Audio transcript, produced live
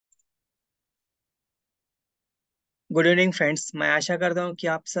Good evening friends. मैं आशा करता हूँ कि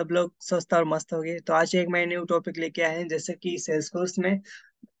आप सब लोग स्वस्थ और मस्त होंगे। तो आज एक मैं न्यू टॉपिक लेके आए हैं, जैसे कि सेल्सफोर्स में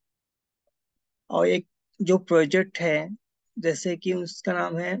और एक जो प्रोजेक्ट है, जैसे कि उसका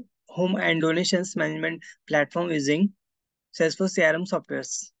नाम है home and donations management platform using Salesforce CRM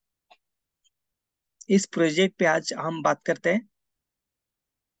softwares. इस प्रोजेक्ट पे आज हम बात करते हैं।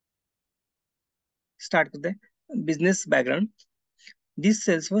 स्टार्ट करते हैं business background. This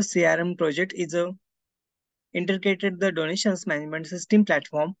Salesforce CRM project is a integrated the donations management system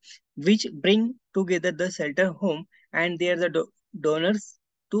platform which bring together the shelter home and their donors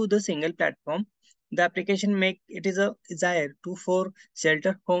to the single platform. The application make it is a desire to for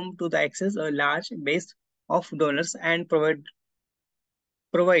shelter home to the access a large base of donors and provide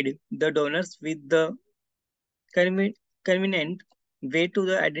the donors with the convenient way to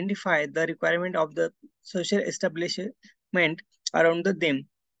the identify the requirement of the social establishment around the them.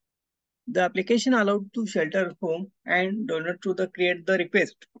 The application allowed to shelter home and donor to the create the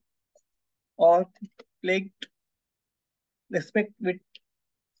request or like respect with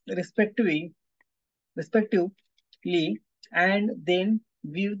respectively respectively and then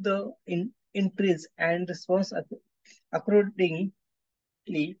view the entries and response accordingly.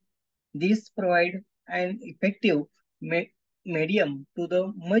 This provide an effective medium to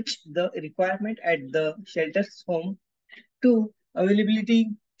the much the requirement at the shelter's home to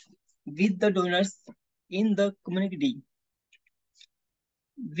availability with the donors in the community.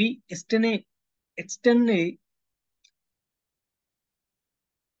 We externally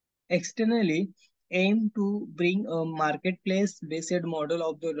aim to bring a marketplace-based model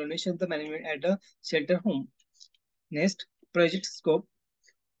of the donation the management at a shelter home. Next, project scope.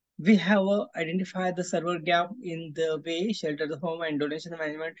 We have identified the server gap in the way shelter the home and donation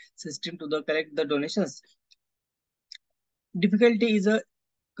management system to the collect the donations. Difficulty is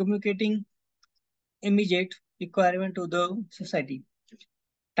communicating immediate requirement to the society.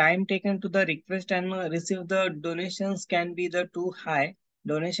 Time taken to the request and receive the donations can be the too high.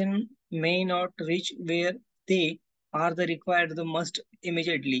 Donation may not reach where they are the required the most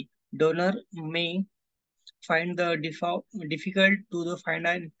immediately. Donor may find the difficult to the find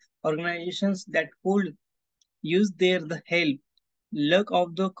an organizations that could use their the help. Lack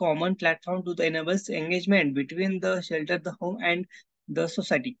of the common platform to the enables engagement between the shelter, the home, and the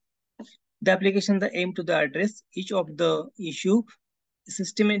society. The application the aim to the address each of the issue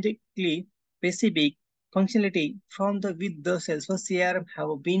systematically specific functionality from the with the Salesforce CRM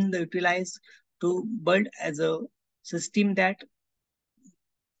have been utilized to build as a system that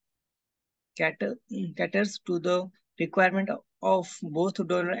cater, caters to the requirement of both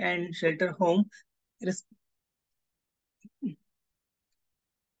donor and shelter home res-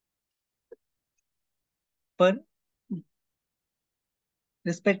 per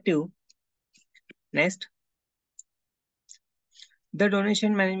respective. Next, the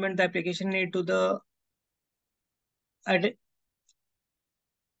donation management the application need to the add,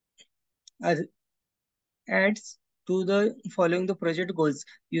 add- adds to the following the project goals.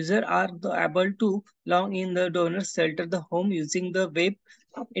 User are able to log in the donor shelter the home using the web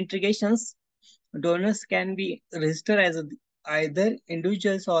integrations. Donors can be registered as either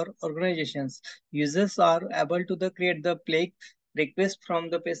individuals or organizations. Users are able to create the plague request from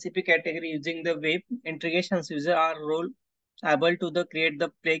the specific category using the web integrations. Users are role able to create the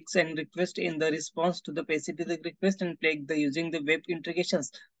plagues and request in the response to the specific request and plague the using the web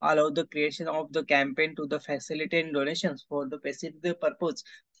integrations allow the creation of the campaign to the facilitate donations for the specific purpose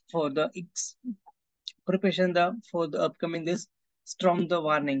for the preparation the for the upcoming this storm the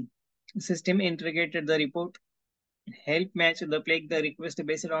warning system integrated the report help match the plague the request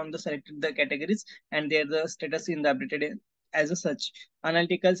based on the selected the categories and their the status in the updated as a such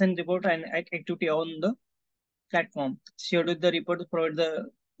analyticals and report and activity on the platform schedule the report provide the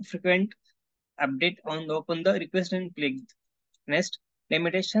frequent update on the open the request and plague. Next,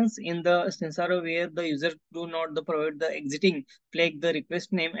 limitations in the scenario where the user do not provide the exiting flag the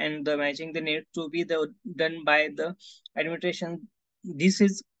request name and the matching the need to be done by the administration. This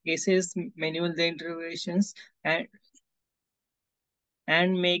is cases manual the interventions and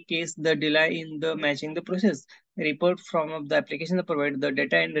may case the delay in the matching the process. Report from the application that provide the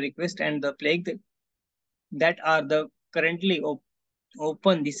data and the request and the flag that are the currently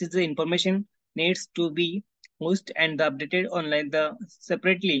open. This is the information needs to be hosted and updated online the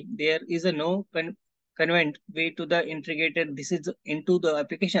separately. There is a no convenient way to the integrated this is into the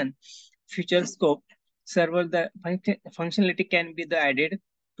application feature scope server the functionality can be the added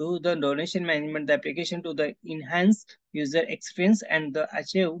to the donation management the application to the enhance user experience and the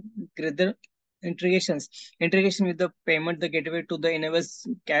achieve greater integration with the payment the gateway to the enables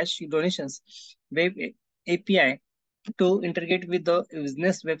cash donations web API to integrate with the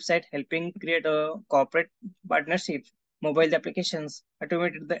business website, helping create a corporate partnership. Mobile applications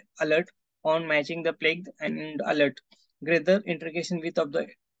automated the alert on matching the plague and alert. Greater integration with of the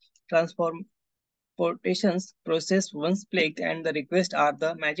transportations process once plagued and the request are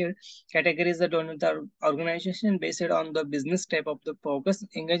the matched categories that on the organization based on the business type of the focus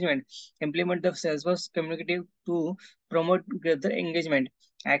engagement. Implement the Salesforce communicative to promote greater engagement.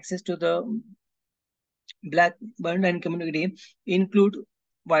 Access to the Blackburn and community include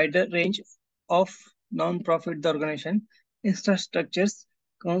wider range of non-profit organization infrastructures,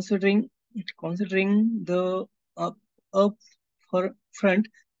 considering the up, up for front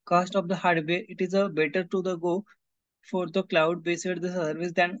cost of the hardware. It is a better to the go for the cloud based the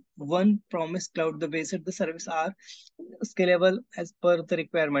service than one promise cloud the based the service are scalable as per the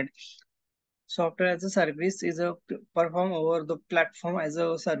requirement. Software as a service is a perform over the platform as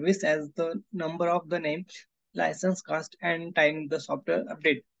a service as the number of the name, license cost, and time the software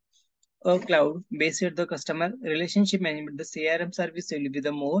update. A cloud based the customer relationship management, the CRM service will be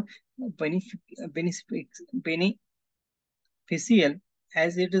the more beneficial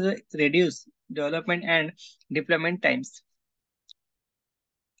as it is a reduce development and deployment times.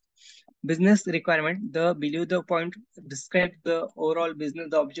 Business requirement, the below the point describe the overall business,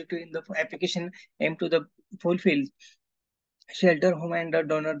 the objective in the application aim to the fulfill. Shelter home and the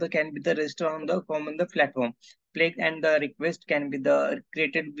donor the can be the restaurant the common the platform. Plague and the request can be the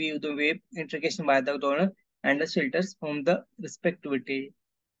created view the web integration by the donor and the shelters from the respectivity.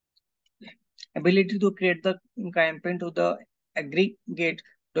 Ability to create the campaign to the aggregate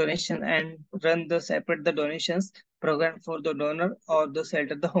donation and run the separate the donations program for the donor or the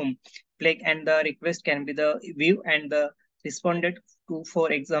shelter the home. Plague and the request can be the view and the responded to.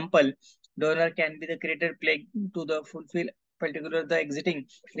 For example, donor can be the created plague to the fulfill particular the exiting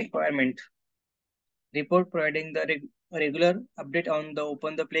requirement. Report providing the regular update on the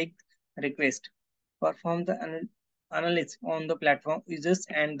open the plague request. Perform the analysis on the platform users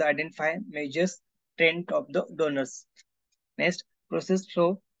and the identify measures trend of the donors. Next, process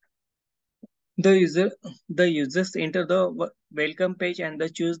flow. The users enter the welcome page and the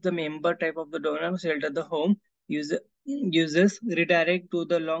choose the member type of the donor shelter the home. Users redirect to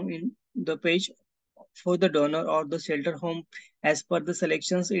the long in the page for the donor or the shelter home as per the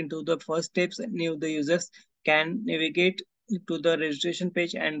selections into the first steps. New the users can navigate to the registration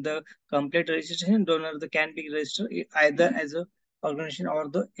page and the complete registration donor the can be registered either as a organization or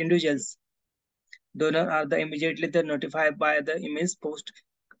the individuals. Donor are the immediately the notified by the email post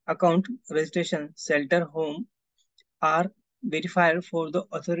account registration shelter home are verified for the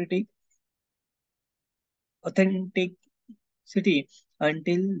authenticity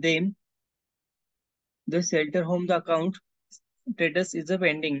until then the shelter home the account status is a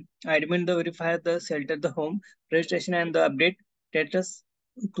pending. Admin the verify the shelter the home registration and the update status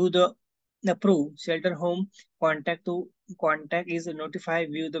to the approve shelter home contact is notify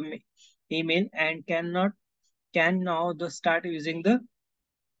view the email and can now the start using the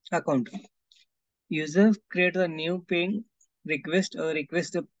account. Users create a new paying request or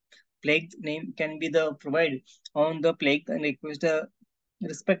request the plague name can be the provide on the plague and request the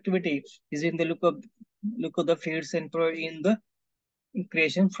respectivity is in the look of the fields and provide in the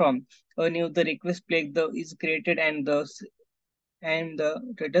creation from a new the request plague the is created and the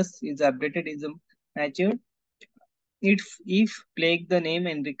status is updated is matured if plague the name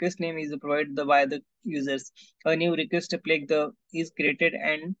and request name is provided by the users. A new request plague the is created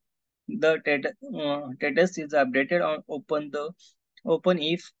and the status is updated on open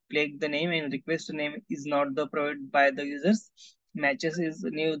if plague the name and request name is not the provided by the users. Matches is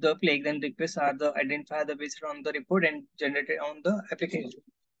new the plague and requests are the identified the based on the report and generated on the application.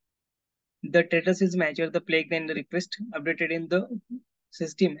 The status is matched the plague and the request updated in the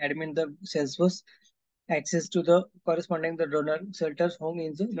system. Admin the Salesforce access to the corresponding the donor shelter's home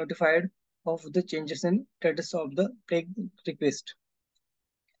is notified of the changes in status of the plague request.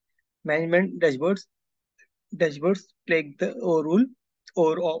 Management dashboards plague the overrule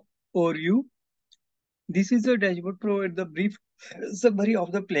or you. This is a dashboard provide the brief summary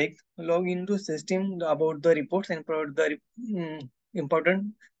of the plague. Log into system about the reports and provide the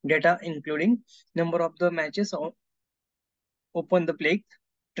important data including number of the matches on open the plague,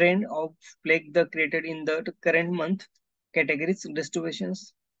 trend of plague the created in the current month, categories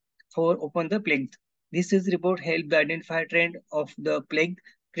distributions for open the plague. This is report help identify trend of the plague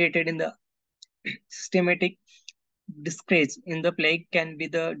created in the systematic disgrace in the plague can be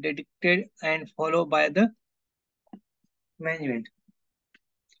the detected and followed by the management.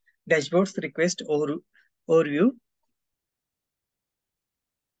 Dashboards request overview.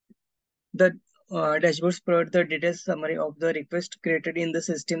 The Dashboards provide the detailed summary of the request created in the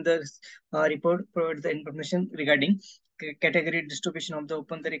system. The report provides the information regarding category distribution of the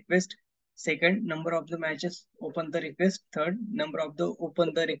open the request. Second, number of the matches open the request. Third, number of the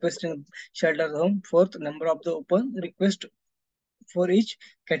open the request in shelter home. Fourth, number of the open request for each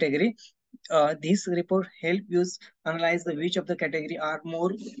category. This report help use analyze the which of the category are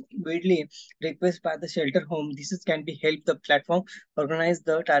more widely requested by the shelter home. This is can be help the platform organize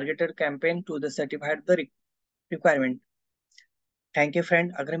the targeted campaign to the certified the requirement. Thank you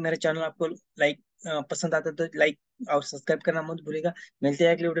friend, अगर मेरा channel आपको like पसंद आता है तो like और subscribe करना मत भूलिएगा। मिलते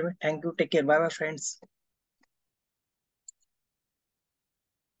हैं अगले वीडियो में। Thank you, take care, bye bye friends.